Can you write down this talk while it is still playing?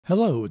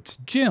Hello, it's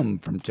Jim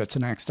from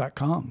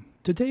JetsonHacks.com.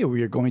 Today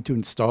we are going to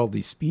install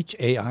the Speech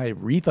AI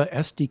RIVA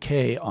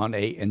SDK on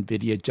a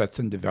NVIDIA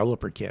Jetson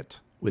developer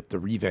kit. With the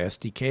RIVA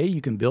SDK, you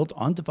can build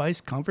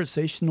on-device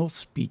conversational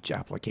speech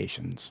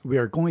applications. We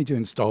are going to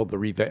install the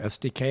RIVA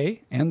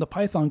SDK and the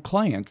Python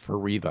client for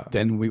RIVA.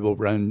 Then we will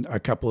run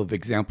a couple of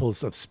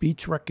examples of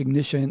speech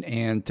recognition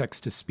and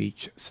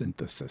text-to-speech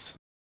synthesis.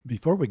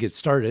 Before we get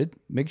started,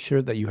 make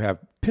sure that you have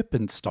pip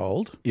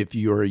installed. If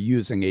you are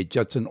using a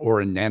Jetson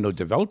Orin Nano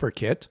developer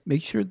kit,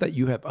 make sure that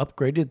you have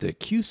upgraded the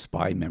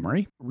QSPI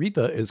memory.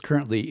 RIVA is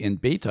currently in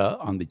beta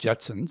on the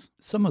Jetsons.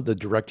 Some of the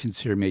directions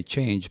here may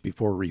change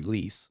before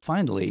release.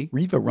 Finally,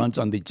 RIVA runs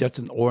on the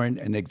Jetson Orin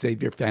and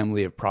Xavier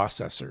family of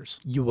processors.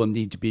 You will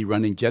need to be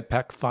running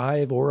Jetpack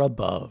 5 or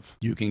above.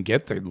 You can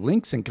get the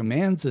links and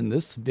commands in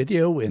this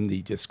video in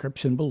the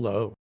description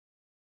below.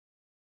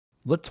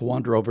 Let's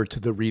wander over to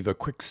the RIVA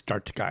Quick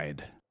Start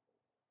Guide.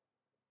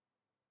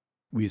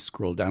 We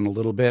scroll down a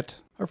little bit.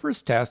 Our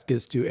first task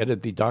is to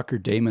edit the Docker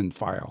daemon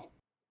file.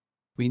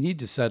 We need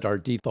to set our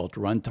default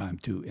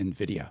runtime to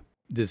NVIDIA.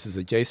 This is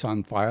a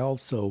JSON file,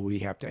 so we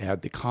have to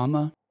add the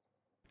comma,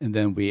 and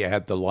then we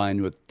add the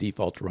line with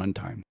default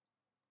runtime.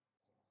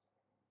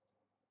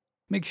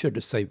 Make sure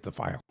to save the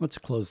file. Let's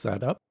close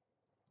that up.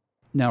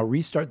 Now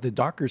restart the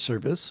Docker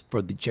service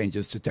for the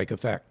changes to take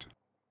effect.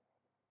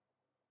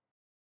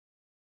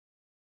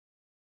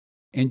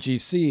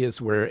 NGC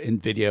is where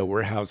NVIDIA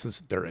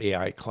warehouses their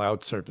AI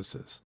cloud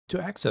services.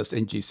 To access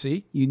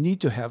NGC, you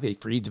need to have a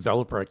free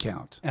developer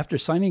account. After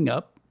signing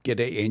up, get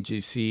a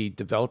NGC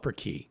developer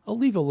key. I'll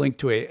leave a link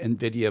to a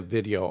NVIDIA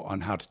video on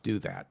how to do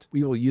that.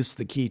 We will use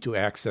the key to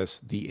access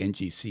the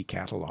NGC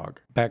catalog.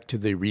 Back to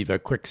the RIVA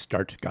Quick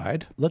Start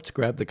Guide. Let's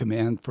grab the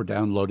command for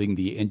downloading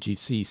the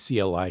NGC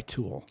CLI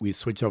tool. We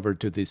switch over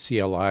to the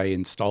CLI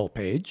install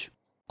page.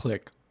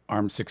 Click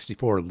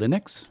ARM64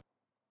 Linux.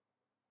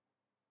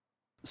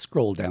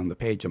 Scroll down the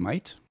page a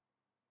mite,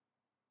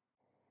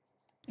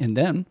 and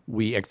then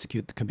we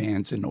execute the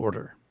commands in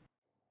order.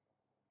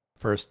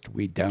 First,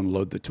 we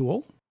download the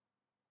tool.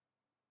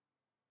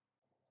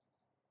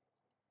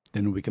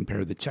 Then we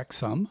compare the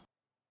checksum.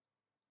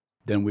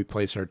 Then we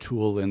place our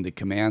tool in the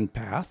command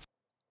path.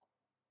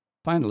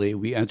 Finally,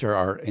 we enter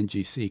our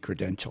NGC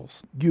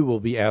credentials. You will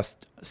be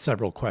asked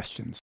several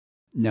questions.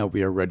 Now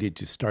we are ready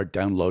to start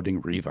downloading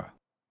RIVA.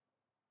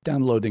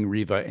 Downloading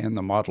RIVA and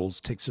the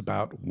models takes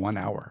about 1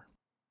 hour.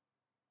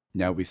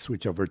 Now we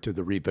switch over to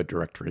the RIVA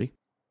directory.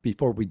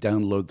 Before we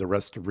download the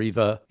rest of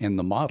RIVA and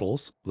the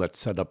models, let's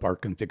set up our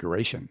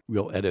configuration.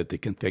 We'll edit the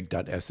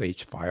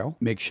config.sh file.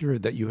 Make sure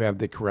that you have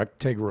the correct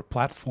Tegra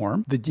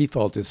platform. The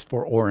default is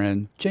for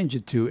Orin. Change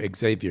it to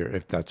Xavier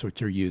if that's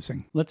what you're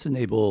using. Let's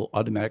enable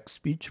automatic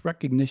speech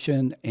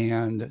recognition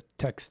and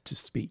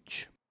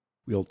text-to-speech.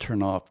 We'll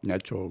turn off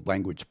natural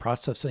language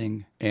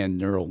processing and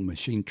neural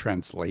machine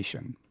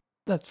translation.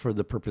 That's for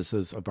the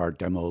purposes of our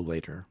demo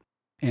later.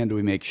 And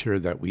we make sure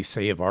that we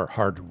save our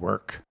hard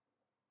work.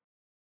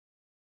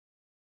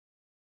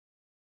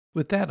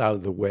 With that out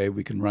of the way,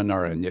 we can run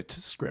our init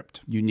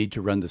script. You need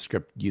to run the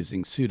script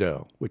using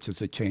sudo, which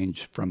is a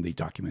change from the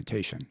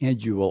documentation.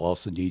 And you will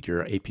also need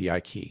your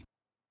API key.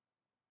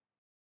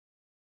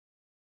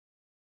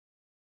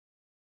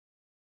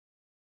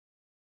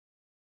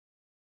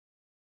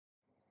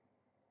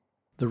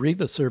 The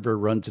RIVA server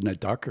runs in a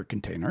Docker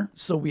container,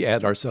 so we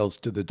add ourselves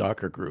to the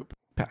Docker group.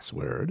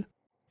 Password.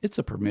 It's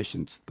a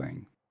permissions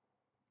thing.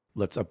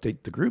 Let's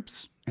update the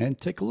groups and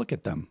take a look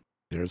at them.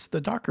 There's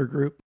the Docker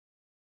group.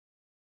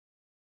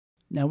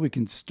 Now we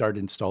can start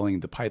installing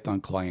the Python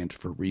client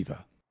for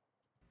RIVA.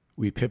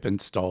 We pip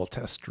install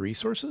test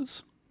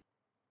resources.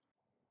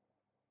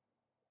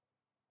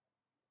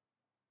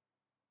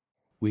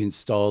 We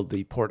install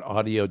the port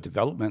audio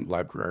development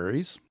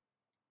libraries.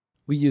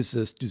 We use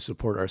this to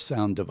support our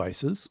sound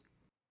devices.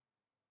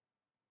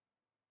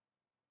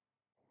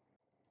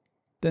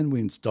 Then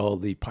we install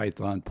the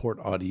Python port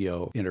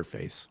audio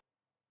interface.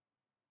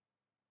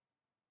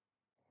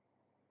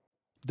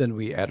 Then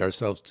we add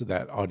ourselves to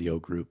that audio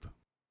group.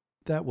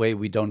 That way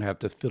we don't have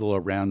to fiddle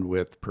around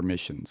with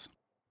permissions.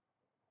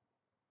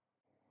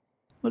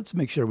 Let's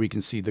make sure we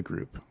can see the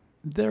group.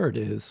 There it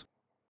is.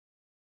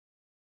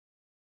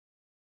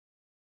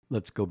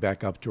 Let's go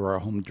back up to our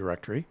home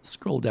directory.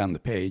 Scroll down the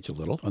page a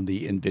little. On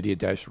the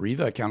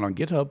NVIDIA-RIVA account on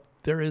GitHub,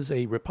 there is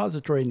a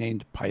repository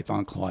named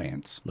Python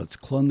Clients. Let's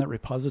clone that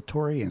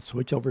repository and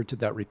switch over to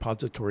that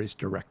repository's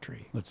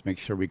directory. Let's make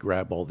sure we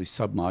grab all the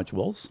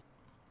submodules.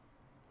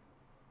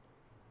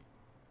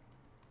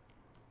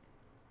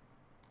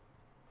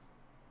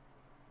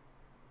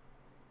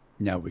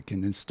 Now we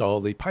can install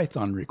the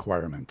Python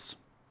requirements.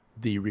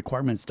 The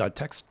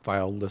requirements.txt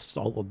file lists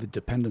all of the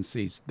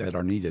dependencies that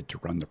are needed to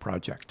run the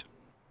project.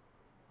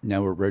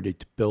 Now we're ready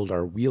to build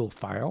our wheel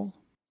file.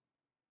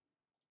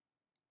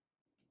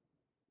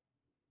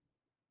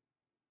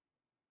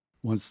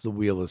 Once the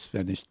wheel is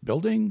finished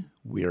building,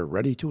 we are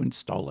ready to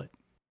install it.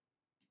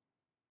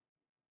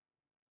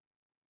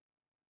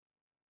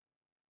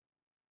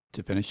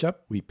 To finish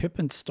up, we pip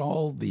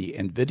install the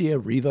NVIDIA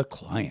RIVA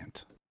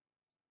client.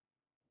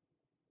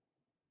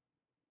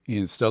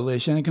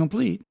 Installation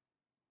complete.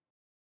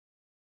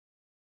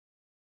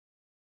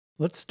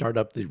 Let's start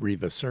up the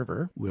RIVA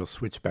server. We'll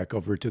switch back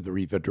over to the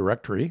RIVA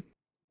directory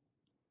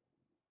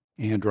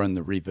and run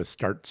the RIVA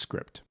start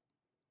script.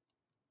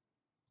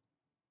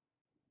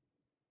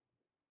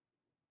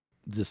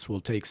 This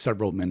will take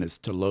several minutes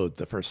to load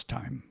the first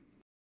time.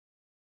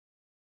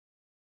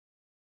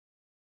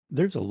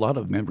 There's a lot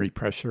of memory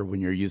pressure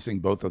when you're using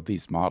both of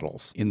these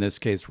models. In this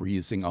case, we're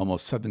using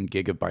almost 7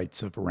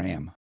 gigabytes of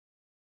RAM.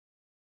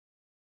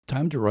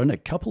 Time to run a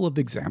couple of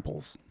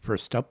examples.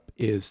 First up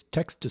is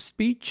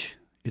text-to-speech.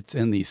 It's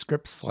in the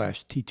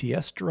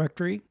scripts/tts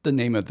directory. The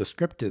name of the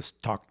script is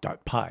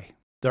talk.py.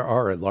 There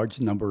are a large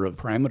number of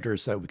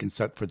parameters that we can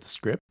set for the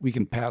script. We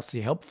can pass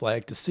the help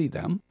flag to see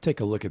them. Take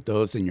a look at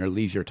those in your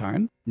leisure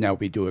time. Now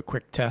we do a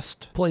quick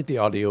test. Play the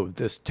audio of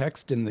this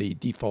text in the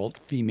default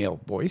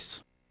female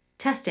voice.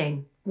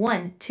 Testing.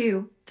 1,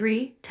 2,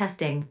 3,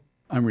 testing.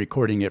 I'm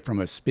recording it from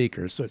a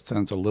speaker, so it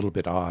sounds a little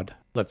bit odd.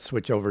 Let's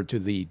switch over to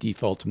the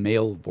default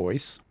male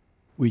voice.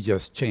 We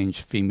just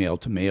changed female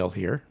to male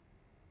here.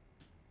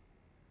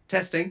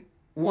 Testing.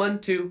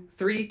 1, 2,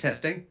 3,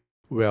 testing.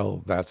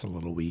 Well, that's a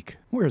little weak.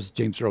 Where's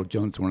James Earl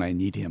Jones when I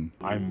need him?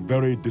 I'm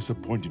very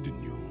disappointed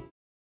in you.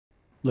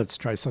 Let's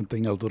try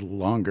something a little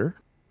longer.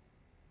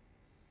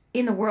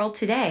 In the world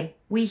today,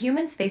 we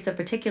humans face a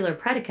particular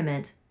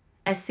predicament.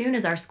 As soon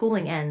as our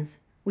schooling ends,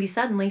 we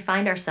suddenly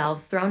find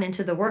ourselves thrown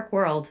into the work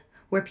world,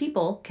 where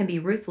people can be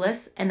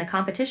ruthless and the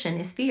competition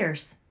is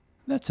fierce.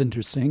 That's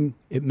interesting.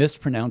 It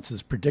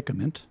mispronounces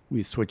predicament.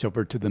 We switch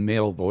over to the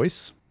male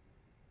voice.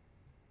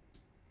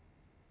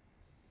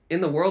 In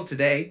the world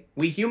today,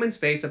 we humans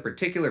face a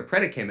particular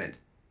predicament.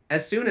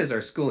 As soon as our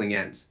schooling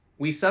ends,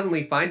 we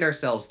suddenly find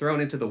ourselves thrown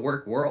into the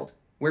work world,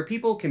 where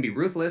people can be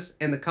ruthless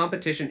and the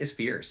competition is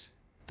fierce.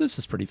 This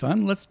is pretty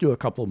fun. Let's do a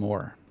couple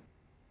more.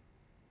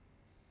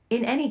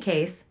 In any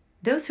case,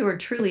 those who are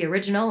truly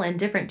original and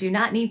different do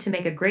not need to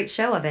make a great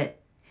show of it.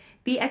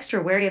 Be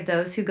extra wary of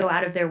those who go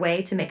out of their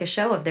way to make a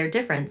show of their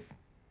difference.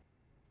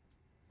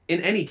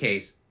 In any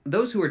case,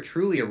 those who are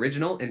truly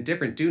original and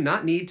different do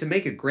not need to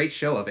make a great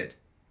show of it.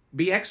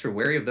 Be extra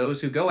wary of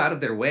those who go out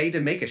of their way to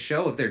make a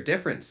show of their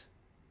difference.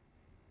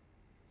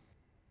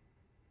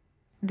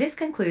 This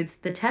concludes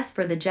the test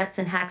for the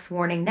JetsonHacks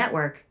warning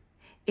network.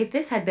 If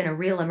this had been a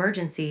real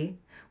emergency,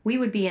 we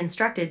would be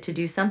instructed to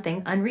do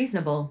something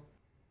unreasonable.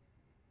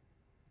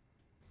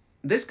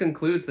 This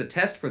concludes the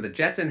test for the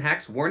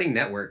JetsonHacks warning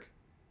network.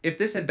 If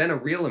this had been a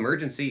real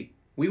emergency,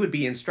 we would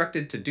be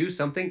instructed to do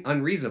something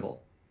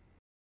unreasonable.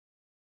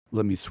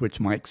 Let me switch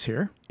mics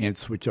here and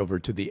switch over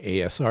to the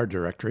ASR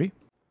directory.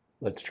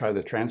 Let's try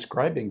the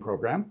transcribing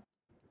program.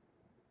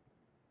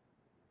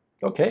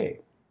 Okay.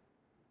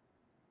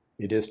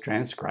 It is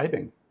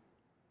transcribing.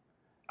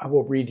 I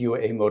will read you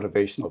a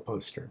motivational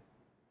poster.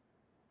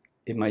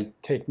 It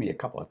might take me a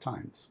couple of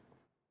times.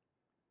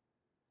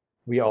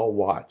 We all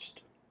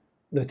watched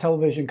the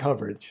television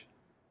coverage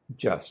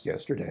just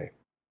yesterday.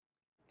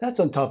 That's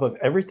on top of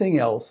everything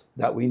else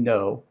that we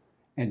know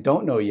and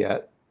don't know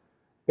yet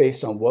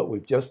based on what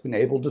we've just been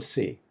able to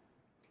see.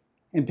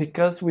 And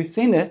because we've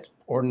seen it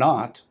or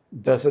not,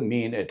 doesn't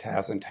mean it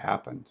hasn't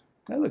happened.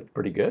 That looked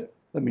pretty good.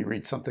 Let me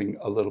read something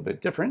a little bit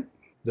different.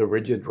 The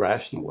rigid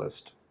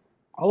rationalist.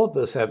 All of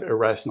us have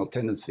irrational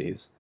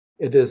tendencies.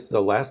 It is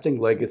the lasting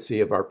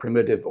legacy of our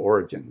primitive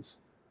origins.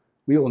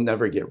 We will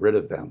never get rid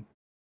of them.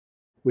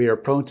 We are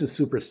prone to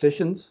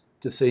superstitions,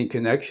 to seeing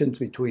connections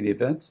between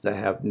events that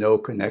have no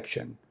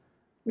connection.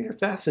 We are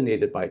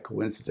fascinated by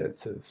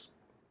coincidences.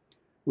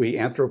 We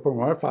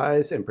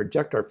anthropomorphize and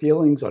project our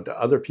feelings onto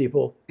other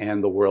people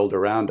and the world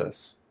around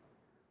us.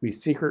 We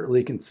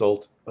secretly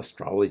consult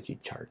astrology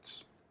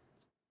charts.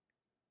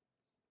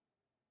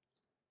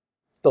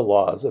 The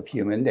laws of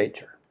human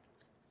nature.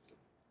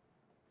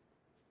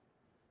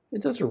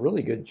 It does a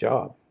really good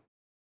job.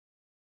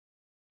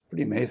 It's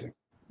pretty amazing.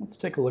 Let's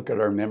take a look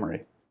at our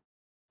memory.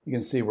 You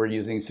can see we're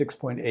using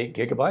 6.8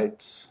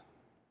 gigabytes.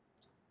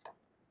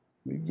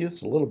 We've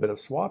used a little bit of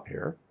swap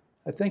here.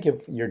 I think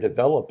if you're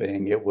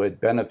developing, it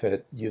would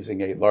benefit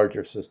using a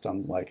larger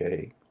system like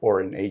a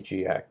Orin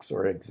AGX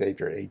or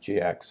Xavier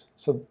AGX,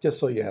 just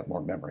so you have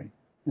more memory.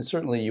 And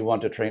certainly you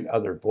want to train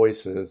other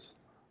voices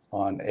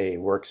on a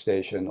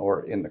workstation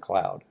or in the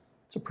cloud.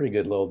 It's a pretty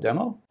good little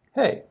demo.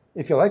 Hey,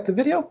 if you liked the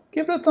video,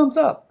 give it a thumbs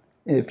up.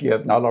 If you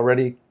have not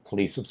already,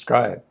 please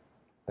subscribe.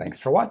 Thanks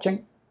for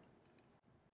watching.